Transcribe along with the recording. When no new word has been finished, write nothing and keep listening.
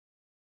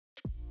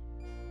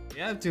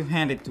You have to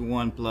hand it to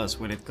OnePlus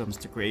when it comes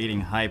to creating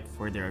hype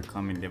for their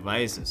upcoming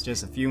devices.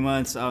 Just a few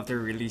months after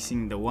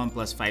releasing the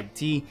OnePlus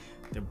 5T,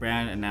 the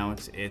brand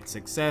announced its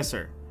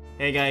successor.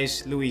 Hey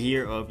guys, Louis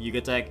here of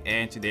Yugatech,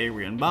 and today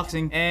we're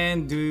unboxing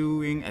and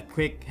doing a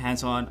quick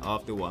hands-on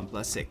of the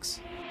OnePlus 6.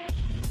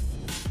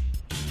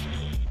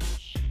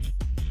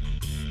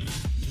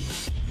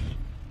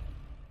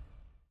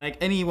 Like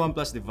any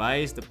OnePlus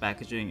device, the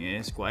packaging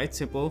is quite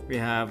simple. We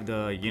have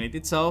the unit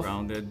itself,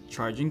 rounded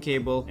charging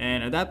cable,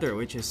 and adapter,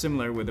 which is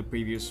similar with the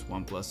previous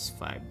OnePlus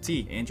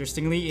 5T.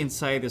 Interestingly,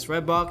 inside this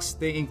red box,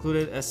 they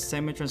included a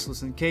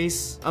semi-translucent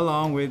case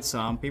along with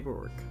some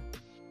paperwork.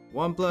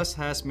 OnePlus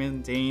has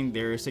maintained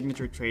their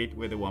signature trait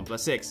with the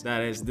OnePlus 6,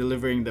 that is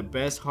delivering the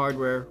best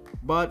hardware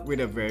but with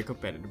a very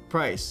competitive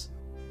price.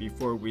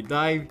 Before we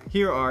dive,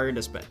 here are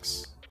the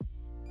specs.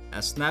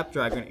 A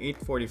Snapdragon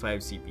 845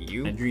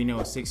 CPU,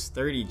 Adreno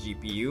 630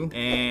 GPU,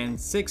 and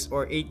 6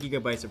 or 8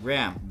 GB of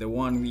RAM. The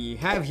one we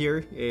have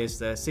here is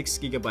the 6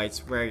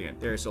 GB variant.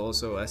 There's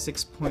also a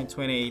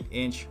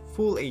 6.28-inch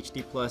Full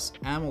HD Plus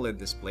AMOLED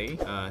display,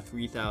 a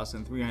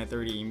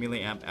 3330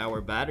 mAh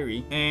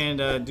battery,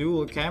 and a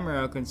dual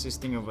camera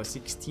consisting of a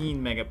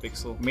 16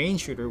 megapixel main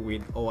shooter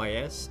with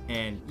OIS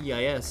and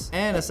EIS,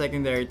 and a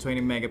secondary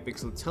 20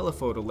 megapixel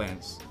telephoto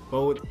lens.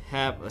 Both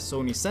have a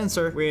Sony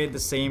sensor with the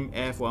same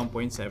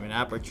f1.7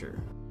 aperture.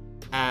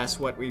 As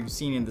what we've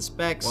seen in the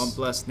specs,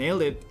 OnePlus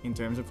nailed it in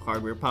terms of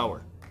hardware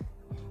power.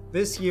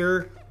 This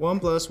year,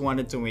 OnePlus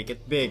wanted to make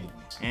it big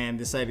and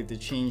decided to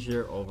change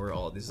their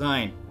overall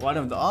design. One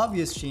of the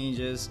obvious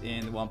changes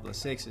in the OnePlus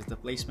 6 is the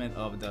placement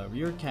of the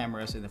rear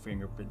cameras in the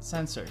fingerprint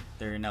sensor.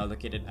 They're now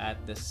located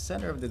at the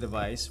center of the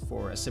device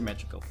for a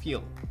symmetrical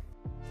feel.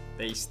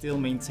 They still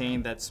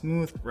maintain that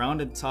smooth,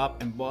 rounded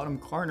top and bottom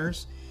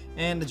corners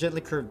and a gently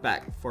curved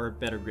back for a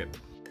better grip.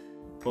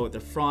 Both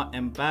the front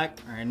and back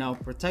are now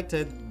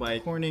protected by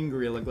Corning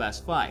Gorilla Glass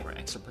 5 for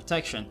extra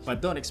protection,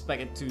 but don't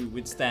expect it to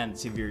withstand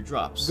severe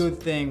drops. Good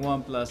thing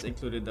OnePlus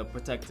included the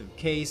protective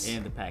case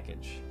in the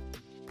package.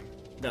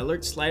 The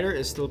alert slider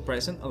is still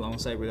present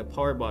alongside with a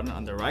power button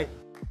on the right,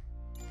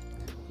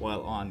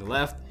 while on the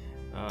left,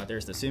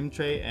 there's the SIM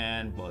tray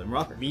and volume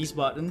rocker. These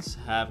buttons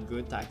have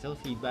good tactile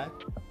feedback,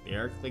 they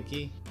are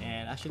clicky,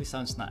 and actually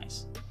sounds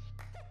nice.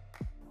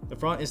 The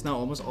front is now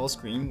almost all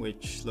screen,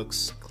 which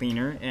looks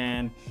cleaner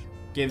and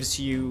gives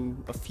you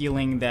a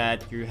feeling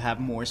that you have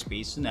more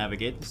space to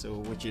navigate,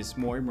 which is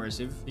more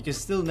immersive. You can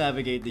still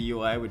navigate the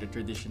UI with the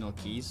traditional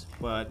keys,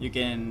 but you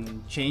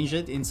can change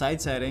it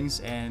inside settings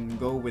and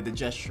go with the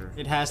gesture.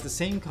 It has the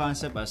same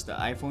concept as the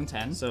iPhone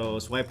X, so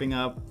swiping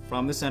up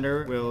from the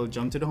center will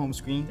jump to the home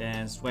screen,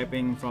 and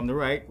swiping from the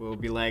right will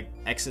be like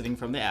exiting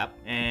from the app,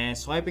 and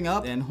swiping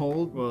up and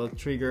hold will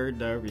trigger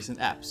the recent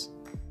apps.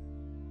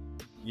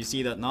 You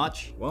see that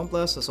notch?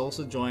 OnePlus has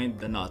also joined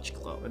the Notch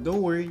Club. But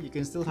don't worry, you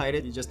can still hide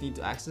it. You just need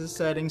to access the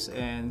settings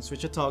and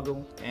switch a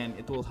toggle and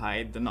it will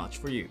hide the notch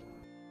for you.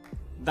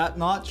 That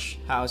notch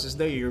houses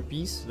the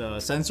earpiece, the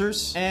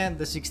sensors, and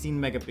the 16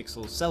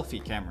 megapixel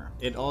selfie camera.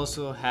 It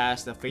also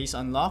has the face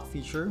unlock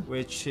feature,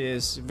 which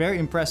is very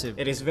impressive.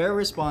 It is very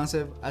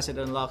responsive as it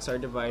unlocks our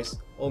device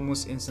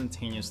almost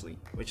instantaneously,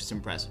 which is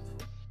impressive.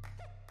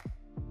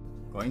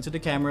 Going to the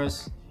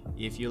cameras,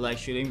 if you like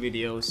shooting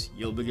videos,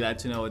 you'll be glad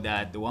to know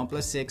that the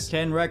OnePlus 6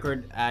 can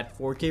record at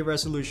 4K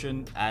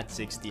resolution at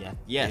 60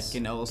 FPS. It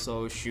can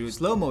also shoot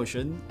slow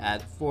motion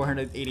at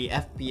 480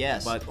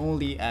 FPS, but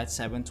only at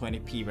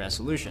 720p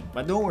resolution.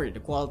 But don't worry, the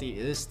quality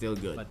is still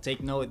good. But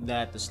take note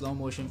that the slow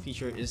motion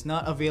feature is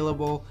not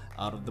available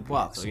out of the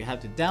box, so you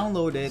have to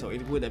download it so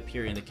it would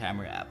appear in the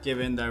camera app.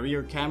 Given the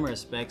rear camera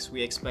specs,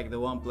 we expect the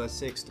OnePlus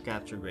 6 to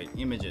capture great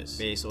images.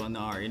 Based on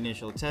our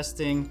initial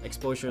testing,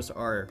 exposures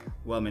are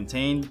well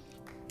maintained,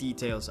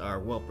 details are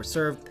well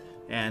preserved,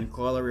 and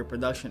color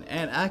reproduction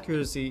and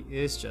accuracy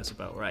is just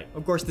about right.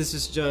 Of course, this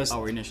is just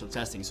our initial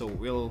testing, so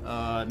we'll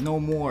know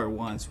more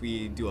once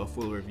we do a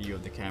full review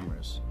of the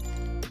cameras.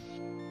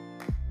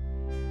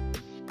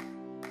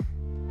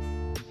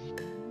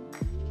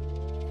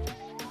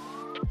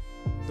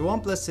 The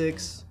OnePlus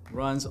 6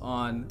 runs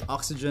on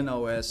Oxygen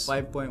OS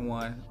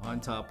 5.1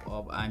 on top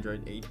of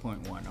Android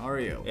 8.1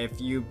 Oreo.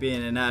 If you've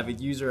been an avid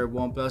user of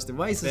OnePlus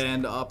devices,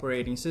 then the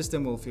operating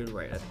system will feel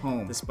right at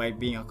home. Despite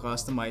being a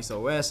customized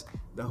OS,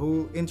 the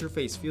whole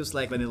interface feels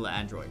like vanilla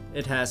Android.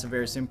 It has a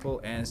very simple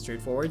and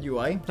straightforward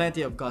UI,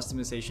 plenty of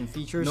customization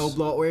features, no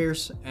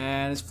bloatwares,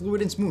 and it's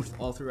fluid and smooth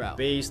all throughout.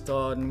 Based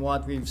on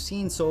what we've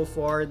seen so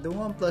far, the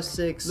OnePlus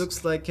 6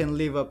 looks like can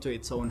live up to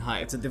its own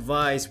hype. It's a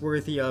device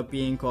worthy of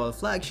being called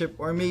flagship,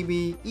 or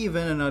maybe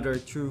even another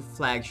true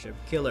flagship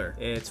killer.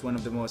 It's one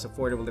of the most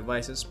affordable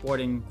devices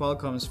sporting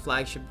Qualcomm's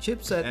flagship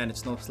chipset, and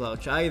it's no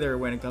slouch either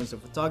when it comes to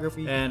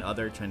photography and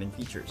other trending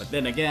features. But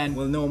then again,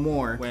 we'll know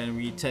more when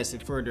we test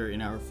it further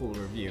in our full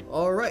review.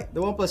 Alright,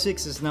 the OnePlus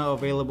 6 is now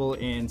available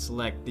in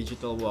select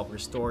Digital Walker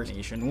stores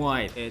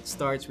nationwide. It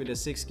starts with a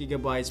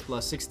 6GB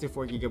plus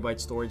 64GB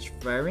storage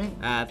variant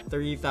at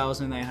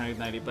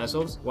 30,990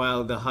 pesos,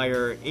 while the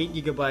higher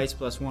 8GB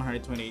plus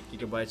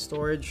 128GB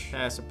storage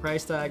has a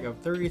price tag of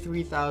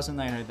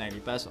 33,990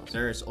 pesos.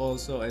 There's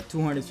also a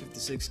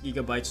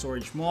 256GB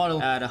storage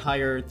model at a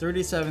higher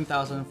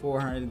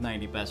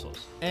 37,490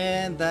 pesos.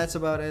 And that's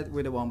about it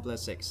with the OnePlus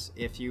 6.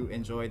 If you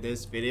enjoyed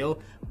this video,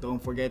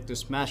 don't forget to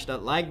smash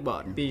that like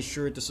button. Be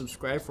sure to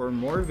subscribe for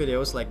more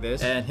videos like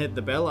this and hit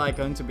the bell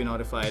icon to be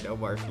notified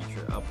of our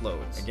future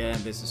uploads. Again,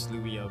 this is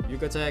Louis of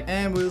Yugatech,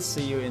 and we'll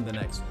see you in the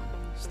next one.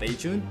 Stay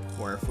tuned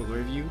for a full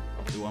review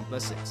of the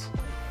OnePlus 6.